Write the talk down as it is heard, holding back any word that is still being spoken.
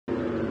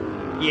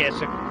Yeah,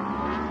 so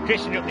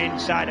Christian up the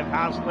inside of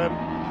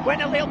Haslam.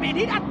 Went a little bit,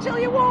 I tell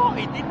you what,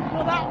 he didn't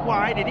go that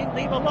wide, he didn't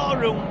leave a lot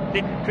of room,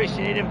 didn't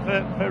Christian hit him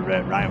for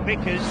Ryan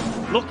Vickers.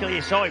 Luckily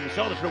he saw the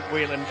front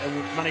wheel and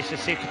managed to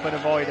sit up and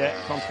avoid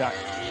contact.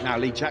 Now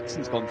Lee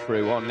Jackson's gone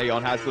through on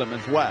Leon Haslam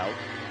as well.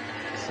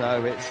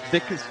 So it's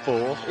Vickers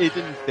 4th,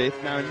 Idden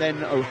 5th, now and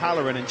then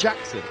O'Halloran and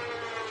Jackson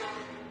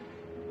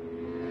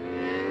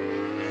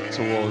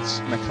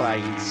towards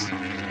McLean's.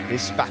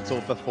 This battle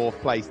for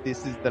 4th place,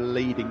 this is the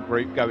leading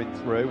group going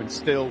through, and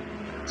still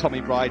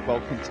Tommy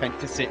Bridewell content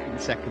to sit in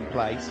 2nd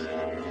place.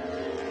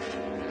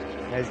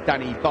 There's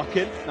Danny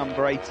Buchan,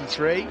 number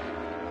 83.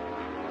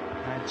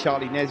 And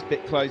Charlie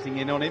Nesbitt closing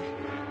in on him.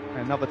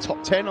 Another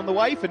top 10 on the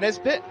way for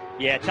Nesbitt.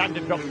 Yeah,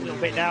 tandem dropped a little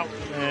bit now.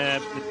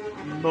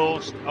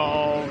 Most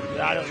of,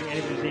 I don't think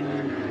it was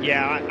in,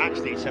 yeah,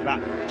 actually it's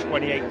about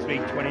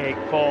 28.3,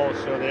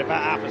 28.4, so they're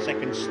about half a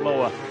second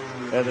slower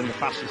than the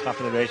fastest lap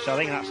of the race. So I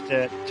think that's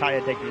the tyre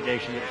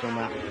degradation that's on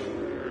that.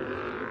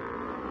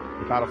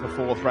 The battle for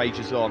 4th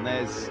rages on.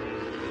 There's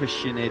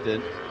Christian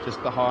Idden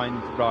just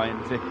behind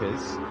Ryan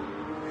Vickers.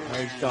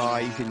 Those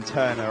guys in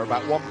turn are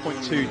about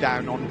 1.2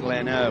 down on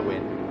Glen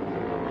Irwin.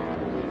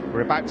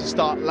 We're about to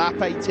start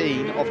lap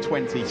 18 of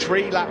 20.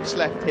 3 laps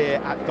left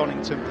here at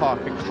Donington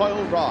Park, and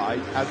Kyle Ryde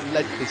has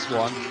led this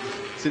one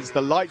since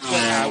the lights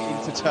went out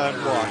into turn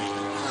 1.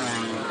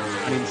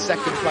 And in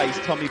 2nd place,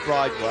 Tommy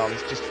Bridewell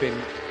has just been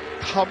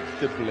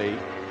comfortably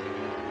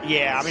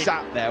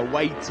sat there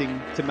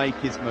waiting to make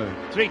his move.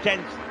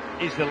 3/10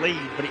 is the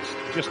lead, but it's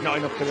just not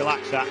enough to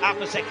relax that.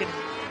 Half a second,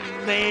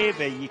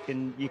 maybe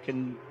you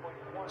can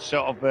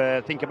sort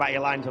of think about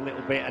your lines a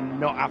little bit and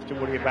not have to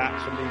worry about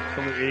somebody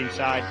coming to the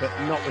inside, but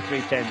not with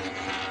 3/10.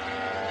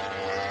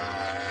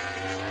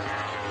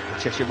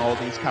 Cheshire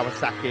Mouldings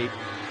Kawasaki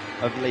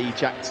of Lee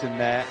Jackson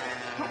there.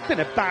 Not been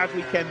a bad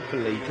weekend for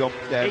Lee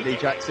Lee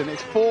Jackson.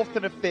 It's 4th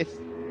and a 5th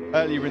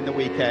earlier in the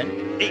weekend.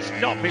 It's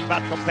not been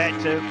bad compared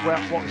to what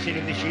we've seen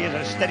him this year.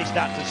 A steady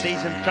start to the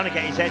season, trying to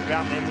get his head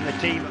around him, and the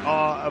team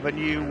are of a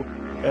new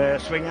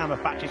swing arm, a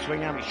factory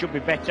swing arm. It should be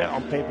better.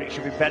 On paper it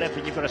should be better,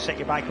 but you've got to set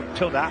your bike up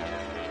to that,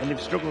 and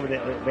they've struggled with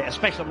it a little bit,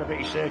 especially on the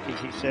British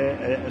circuits. It's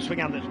a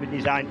swing arm that's been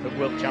designed for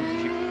World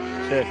Championship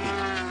circuits.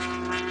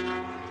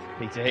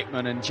 Peter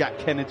Hickman and Jack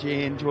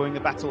Kennedy enjoying the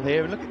battle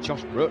here, and look at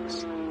Josh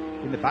Brooks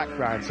in the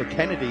background. So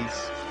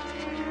Kennedy's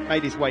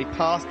made his way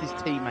past his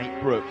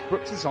teammate Brooks.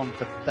 Brooks is on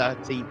for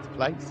 13th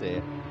place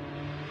here.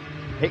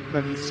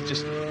 Hickman's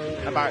just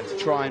about to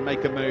try and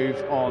make a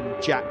move on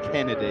Jack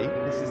Kennedy.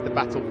 This is the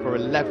battle for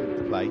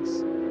 11th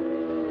place.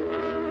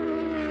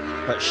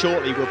 But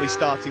shortly we'll be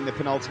starting the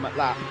penultimate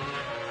lap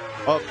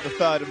of the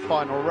 3rd and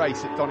final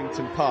race at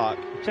Donington Park.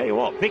 I'll tell you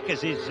what,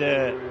 Vickers is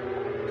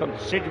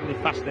considerably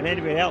faster than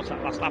anybody else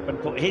that last lap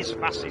and put his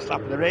fastest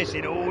lap of the race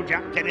in. Oh,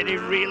 Jack Kennedy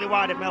really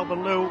wide at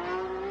Melbourne Lou.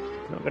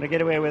 Not going to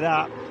get away with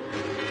that.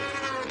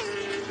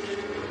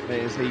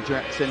 There's Lee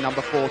Jackson,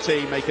 number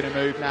 14, making a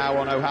move now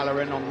on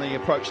O'Halloran on the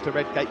approach to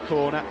Redgate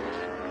corner.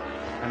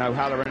 And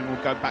O'Halloran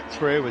will go back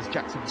through as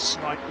Jackson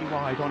slightly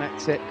wide on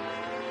exit.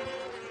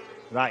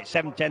 Right,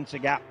 7/10 a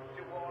gap.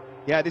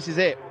 Yeah, this is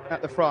it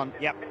at the front.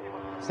 Yep.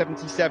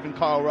 77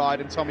 Kyle Ryde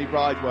and Tommy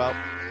Bridewell.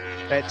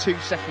 They're 2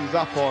 seconds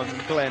up on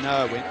Glen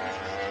Irwin.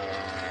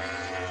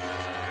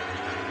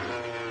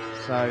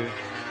 So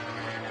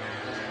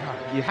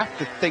you have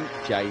to think,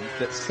 James,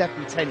 that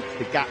 7/10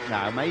 the gap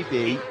now.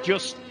 Maybe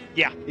just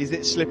is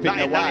it slipping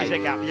away? That is a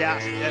gap. Yeah,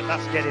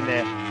 that's getting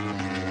there.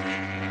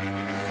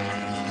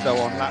 So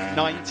on lap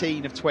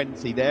 19 of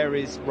 20, there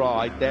is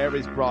Ryde, there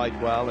is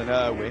Bridewell and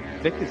Irwin.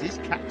 Vickers is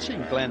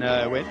catching Glen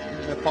Irwin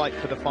in the fight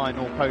for the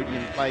final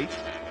podium place.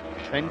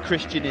 Then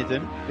Christian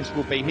Idden. This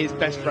will be his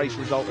best race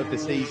result of the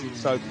season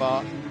so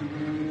far.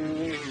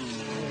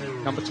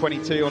 Number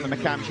 22 on the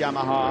McCams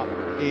Yamaha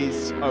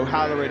is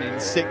O'Halloran in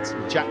 6th,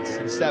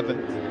 Jackson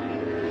 7th.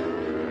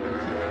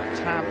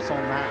 Keep tabs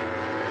on that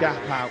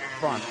gap out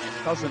front.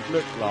 Doesn't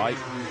look like.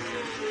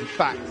 In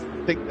fact,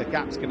 I think the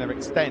gap's going to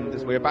extend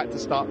as we're about to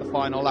start the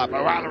final lap.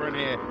 O'Halloran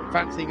here,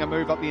 fancying a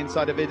move up the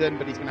inside of Idden,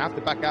 but he's going to have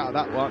to back out of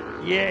that one.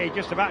 Yeah, he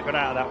just about got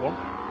out of that one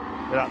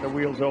without the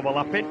wheels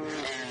overlapping.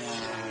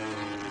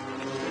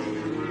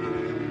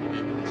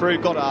 Through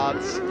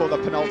Goddard's for the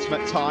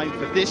penultimate time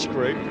for this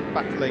group,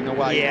 battling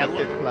away for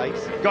 5th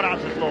place.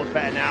 Goddard's has loads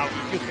better now.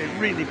 It's just been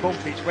really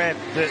bumpy. It's where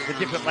the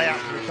different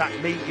layouts of the track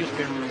meet. Just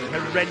been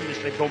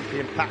horrendously bumpy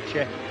and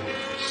patchy.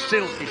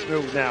 Silky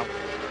smooth now.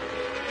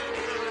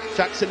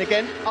 Jackson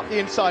again, up the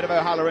inside of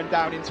O'Halloran,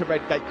 down into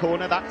Redgate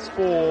corner. That's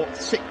for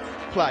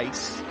 6th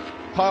place.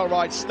 Kyle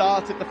Ryde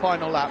started the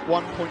final lap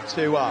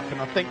 1.2 up, and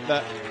I think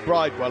that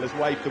Bridewell has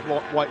waved the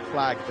white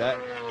flag there.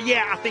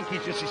 Yeah, I think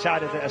he's just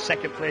decided that a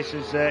 2nd place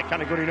is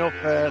kind of good enough,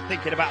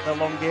 thinking about the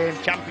long game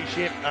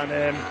championship,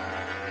 and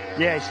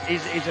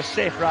he's a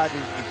safe ride,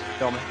 is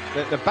Tommy.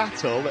 The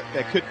battle that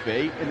there could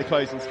be in the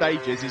closing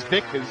stages is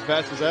Vickers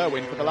versus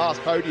Irwin for the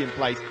last podium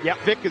place. Yep.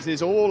 Vickers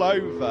is all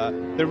over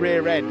the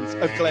rear ends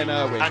of Glen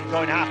Irwin. And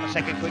going half a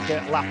second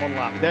quicker lap on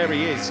lap. There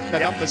he is, the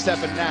number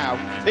 7 now.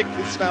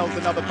 Vickers smells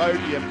another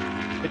podium.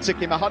 It took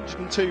him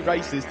 102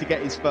 races to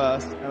get his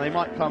first, and they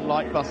might come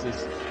like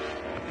buses.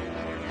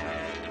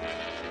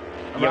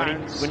 Yeah,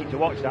 we need to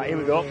watch that. Here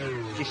we go.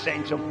 He's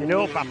setting something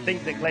up. I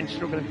think that Glenn's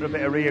struggling for a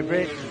bit of rear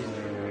grip.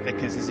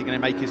 Because is he going to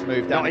make his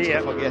move down into the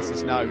foggy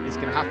S's? No, he's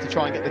going to have to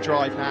try and get the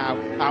drive now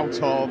out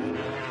of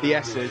the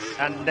S's.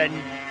 And then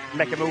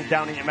make a move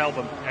down into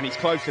Melbourne. And he's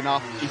close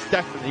enough. He's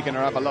definitely going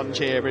to have a lunge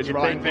here, is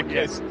Ryan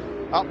Vickers.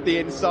 Up the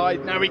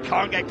inside. No, he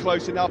can't get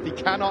close enough. He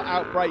cannot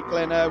outbreak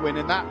Glenn Irwin,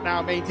 and that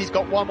now means he's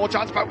got one more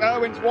chance. But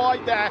Irwin's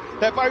wide there.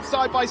 They're both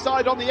side by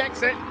side on the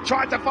exit,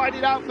 trying to fight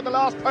it out for the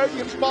last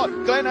podium spot.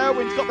 Glenn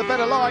Irwin's got the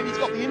better line. He's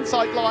got the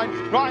inside line.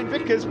 Ryan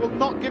Vickers will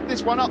not give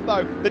this one up,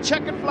 though. The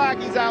checkered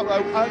flag is out,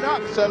 though. An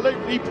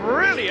absolutely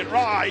brilliant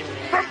ride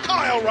from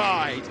Kyle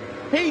Ryde.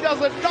 He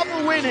does a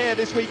double win here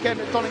this weekend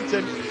at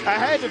Donington,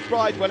 ahead of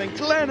Bridewell, and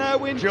Glenn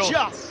Irwin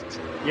just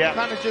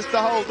manages to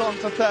hold on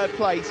to third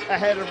place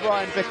ahead of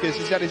Ryan Vickers,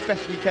 who's had his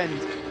best weekend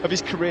of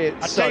his career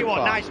I so tell you what,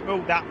 far. nice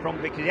move that from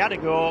Vickers. He had a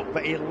go,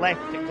 but he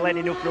left Glenn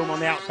enough room on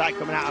the outside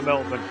coming out of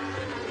Melbourne.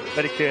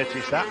 Very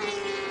courteous, that.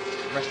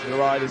 The rest of the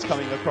riders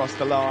coming across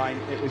the line.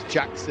 It was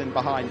Jackson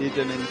behind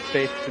Idden in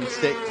 5th and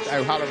 6th.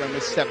 O'Halloran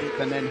was 7th,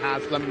 and then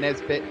Haslam,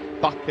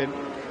 Nesbitt, Buchan,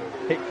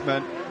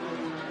 Hickman,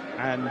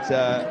 and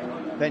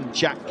then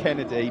Jack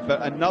Kennedy.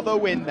 But another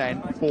win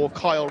then for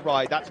Kyle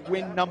Ryde. That's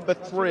win number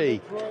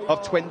 3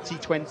 of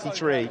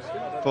 2023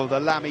 for the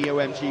Lamy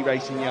OMG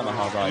Racing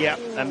Yamaha rider. Yeah,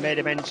 and made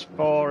amends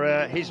for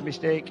his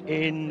mistake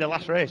in the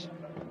last race.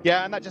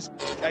 Yeah, and that just,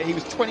 he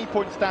was 20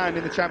 points down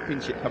in the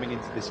championship coming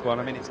into this one.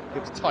 I mean, it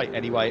was tight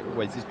anyway, it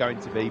always is going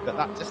to be, but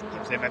that just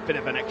gives him a bit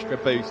of an extra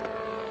boost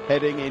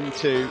heading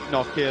into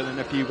Knockhill in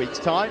a few weeks'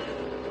 time.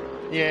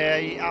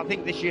 Yeah, I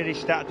think this year he's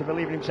started to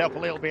believe in himself a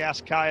little bit, as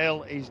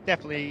Kyle. He's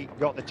definitely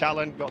got the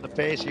talent, got the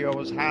pace he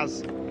always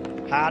has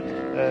had.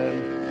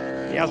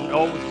 He hasn't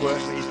always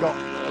worked, but he's got,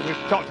 we've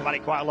talked about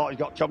it quite a lot, he's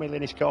got Tommy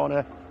in his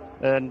corner,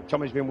 and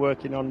Tommy's been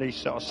working on his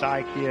sort of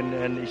psyche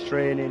and his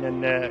training,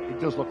 and he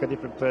does look a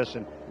different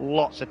person.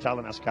 Lots of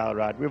talent as Kyle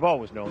Ryde. We've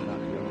always known that,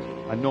 to be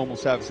honest. And normal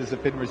services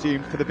have been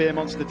resumed for the Beer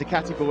Monster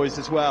Ducati boys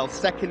as well.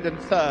 2nd and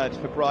 3rd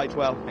for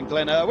Bridewell and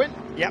Glenn Irwin.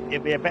 Yep,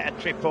 it'll be a better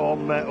trip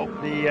home up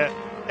the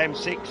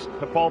M6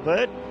 for Paul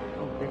Bird.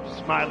 Oh, he's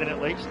smiling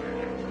at least.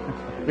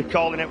 We're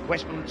calling it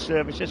Westmoreland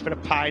Services for a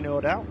pie, no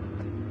doubt.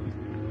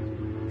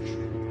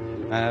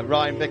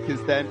 Ryan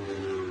Vickers then,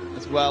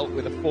 as well,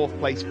 with a 4th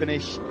place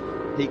finish.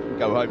 He can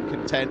go home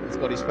content. He's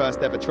got his first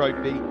ever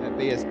trophy at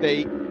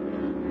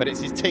BSB. But it's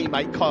his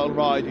teammate Kyle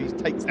Ryde who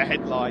takes the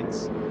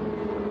headlines.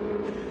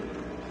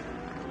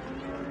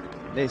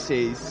 This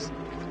is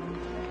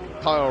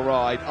Kyle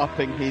Ryde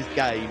upping his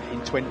game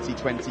in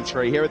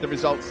 2023. Here are the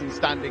results and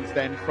standings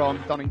then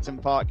from Donington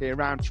Park here,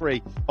 round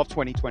 3 of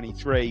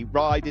 2023.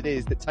 Ryde it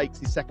is that takes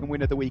his 2nd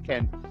win of the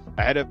weekend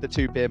ahead of the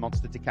 2 Beer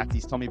Monster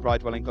Ducatis, Tommy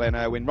Bridewell and Glenn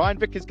Irwin. Ryan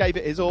Vickers gave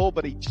it his all,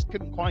 but he just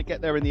couldn't quite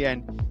get there in the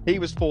end. He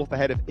was 4th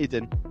ahead of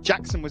Idden.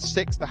 Jackson was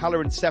 6th, the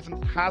Halloran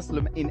 7th,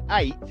 Haslam in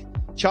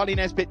 8th. Charlie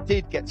Nesbitt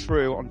did get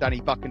through on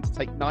Danny Buchan to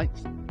take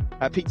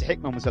 9th. Peter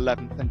Hickman was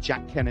 11th and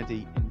Jack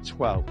Kennedy in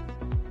 12th.